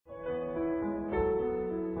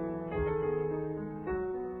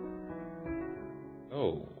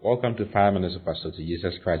Welcome to 5 Minutes of Pastor to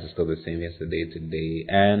Jesus Christ is still the same yesterday, today,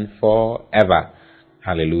 and forever.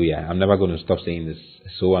 Hallelujah. I'm never going to stop saying this.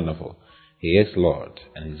 It's so wonderful. He is Lord,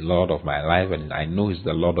 and He's Lord of my life, and I know He's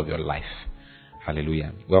the Lord of your life.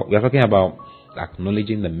 Hallelujah. Well, we're talking about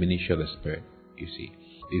acknowledging the ministry of the Spirit. You see,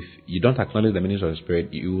 if you don't acknowledge the ministry of the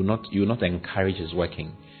Spirit, you will not encourage His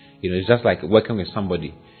working. It's just like working with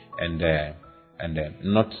somebody and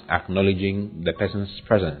not acknowledging the person's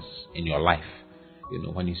presence in your life.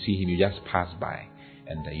 When you see him, you just pass by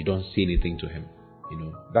and you don't say anything to him.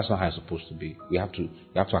 That's not how it's supposed to be. You have to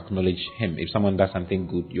acknowledge him. If someone does something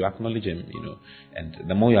good, you acknowledge him. And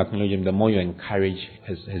the more you acknowledge him, the more you encourage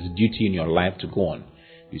his duty in your life to go on.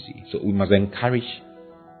 You see, so we must encourage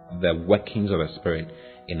the workings of the Spirit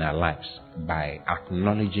in our lives by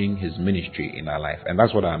acknowledging his ministry in our life. And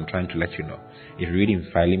that's what I'm trying to let you know. If you read in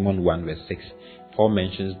Philemon 1 verse 6, Paul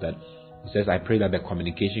mentions that he says, I pray that the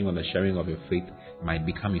communication or the sharing of your faith might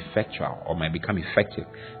become effectual or might become effective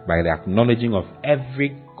by the acknowledging of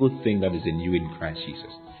every good thing that is in you in Christ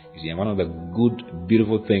Jesus. You see, and one of the good,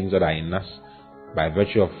 beautiful things that are in us by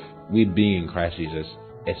virtue of we being in Christ Jesus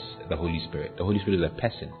is the Holy Spirit. The Holy Spirit is a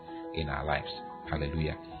person in our lives.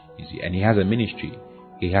 Hallelujah. You see, and He has a ministry.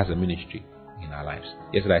 He has a ministry in our lives.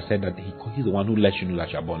 Yesterday I said that He's the one who lets you know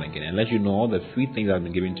that you are born again and lets you know all the free things that have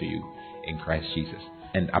been given to you in Christ Jesus.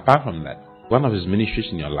 And apart from that, one of His ministries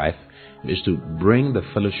in your life is to bring the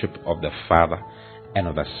fellowship of the Father and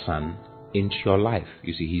of the Son into your life.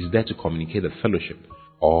 You see, He's there to communicate the fellowship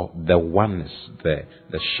or the oneness, the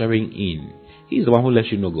sharing in. He's the one who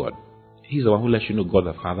lets you know God. He's the one who lets you know God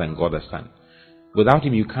the Father and God the Son. Without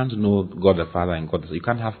Him, you can't know God the Father and God the Son. You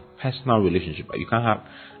can't have personal relationship. You can't have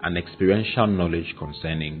an experiential knowledge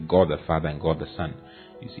concerning God the Father and God the Son.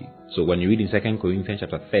 You see. So when you read in 2 Corinthians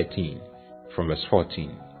chapter 13, from verse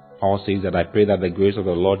 14, Paul says that I pray that the grace of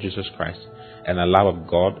the Lord Jesus Christ and the love of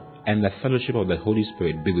God and the fellowship of the Holy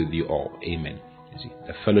Spirit be with you all. Amen. You see,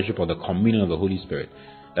 the fellowship or the communion of the Holy Spirit.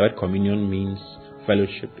 The word communion means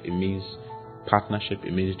fellowship. It means partnership.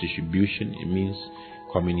 It means distribution. It means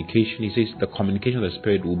communication. He says the communication of the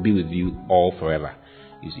Spirit will be with you all forever.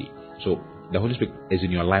 You see, so the Holy Spirit is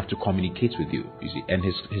in your life to communicate with you. You see, and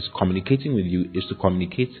his communicating with you is to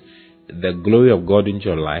communicate the glory of God into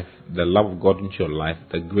your life, the love of God into your life,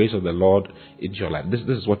 the grace of the Lord into your life. This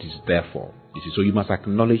is what He's there for. You see, so you must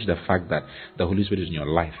acknowledge the fact that the Holy Spirit is in your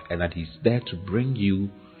life and that He's there to bring you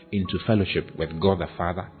into fellowship with God the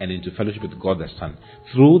Father and into fellowship with God the Son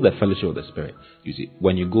through the fellowship of the Spirit. You see,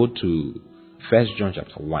 when you go to 1 John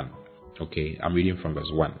chapter 1, okay, I'm reading from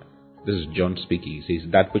verse 1. This is John speaking. He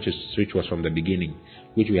says, that which was from the beginning,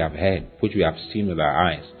 which we have heard, which we have seen with our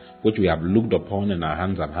eyes, which we have looked upon and our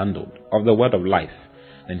hands have handled, of the word of life.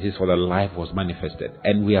 And it says, for the life was manifested,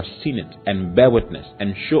 and we have seen it, and bear witness,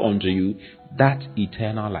 and show unto you that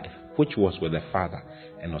eternal life, which was with the Father,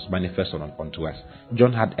 and was manifested unto us.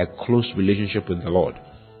 John had a close relationship with the Lord.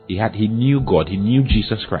 He knew God, he knew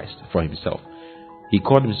Jesus Christ for himself. He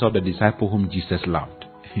called himself the disciple whom Jesus loved.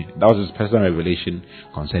 That was his personal revelation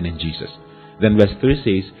concerning Jesus. Then verse 3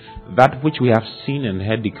 says, that which we have seen and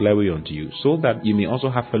heard declare we unto you, so that you may also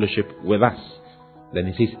have fellowship with us.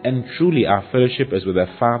 Then he says, and truly our fellowship is with the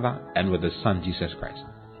Father and with the Son Jesus Christ.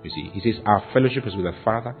 You see, he says our fellowship is with the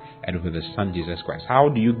Father and with the Son Jesus Christ. How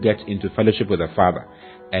do you get into fellowship with the Father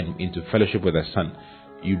and into fellowship with the Son?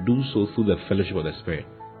 You do so through the fellowship of the Spirit.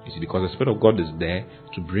 You see, because the Spirit of God is there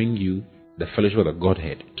to bring you the fellowship of the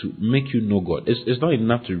Godhead, to make you know God. It's not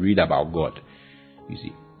enough to read about God. You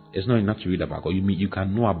see, it's not enough to read about God. You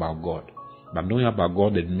can know about God. But knowing about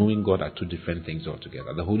God and knowing God are two different things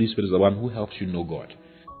altogether. The Holy Spirit is the one who helps you know God.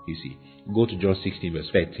 You see, go to John 16 verse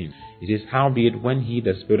 13. It says, howbeit when He,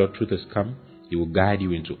 the Spirit of truth, is come, He will guide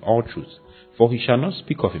you into all truth. For He shall not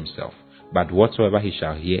speak of Himself, but whatsoever He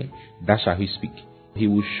shall hear, that shall He speak. He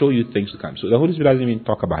will show you things to come. So the Holy Spirit doesn't even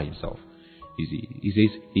talk about Himself. You see, He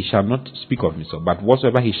says, He shall not speak of Himself, but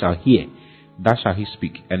whatsoever He shall hear, that shall He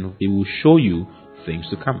speak. And He will show you things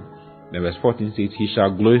to come. Then verse 14 says, He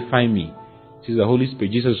shall glorify me. Says the Holy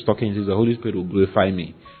Spirit, Jesus is talking, says the Holy Spirit will glorify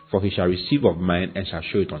me, for He shall receive of mine and shall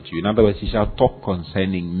show it unto you. In other words, He shall talk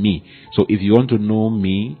concerning me. So if you want to know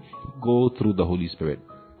me, go through the Holy Spirit.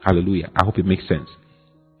 Hallelujah. I hope it makes sense.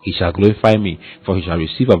 He shall glorify me, for He shall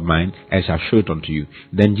receive of mine and shall show it unto you.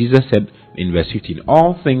 Then Jesus said in verse 15,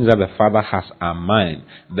 all things that the Father has are mine.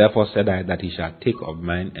 Therefore said I that He shall take of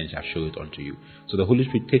mine and shall show it unto you. So the Holy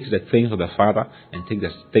Spirit takes the things of the Father and takes the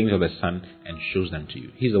things of the Son and shows them to you.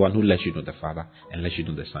 He's the one who lets you know the Father and lets you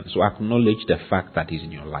know the Son. So acknowledge the fact that He's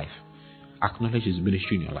in your life. Acknowledge His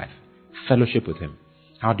ministry in your life. Fellowship with Him.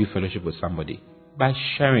 How do you fellowship with somebody? By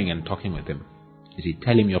sharing and talking with Him. You see,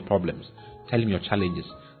 tell Him your problems. Tell Him your challenges.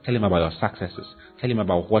 Tell him about your successes. Tell him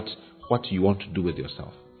about what you want to do with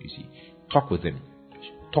yourself. You see, talk with him.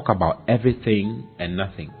 Talk about everything and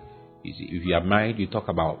nothing. You see, if you are married, you talk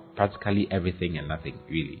about practically everything and nothing,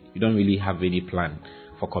 really. You don't really have any plan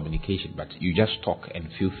for communication, but you just talk and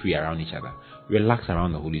feel free around each other. Relax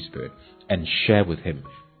around the Holy Spirit and share with him.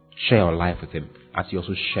 Share your life with him as he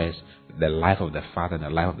also shares the life of the Father and the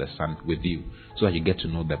life of the Son with you, so that you get to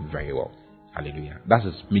know them very well. Hallelujah. That's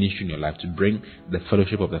his ministry in your life, to bring the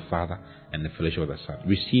fellowship of the Father and the fellowship of the Son.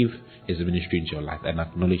 Receive his ministry into your life and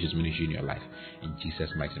acknowledge his ministry in your life. In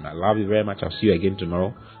Jesus' mighty name. I love you very much. I'll see you again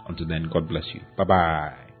tomorrow. Until then, God bless you.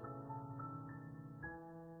 Bye-bye.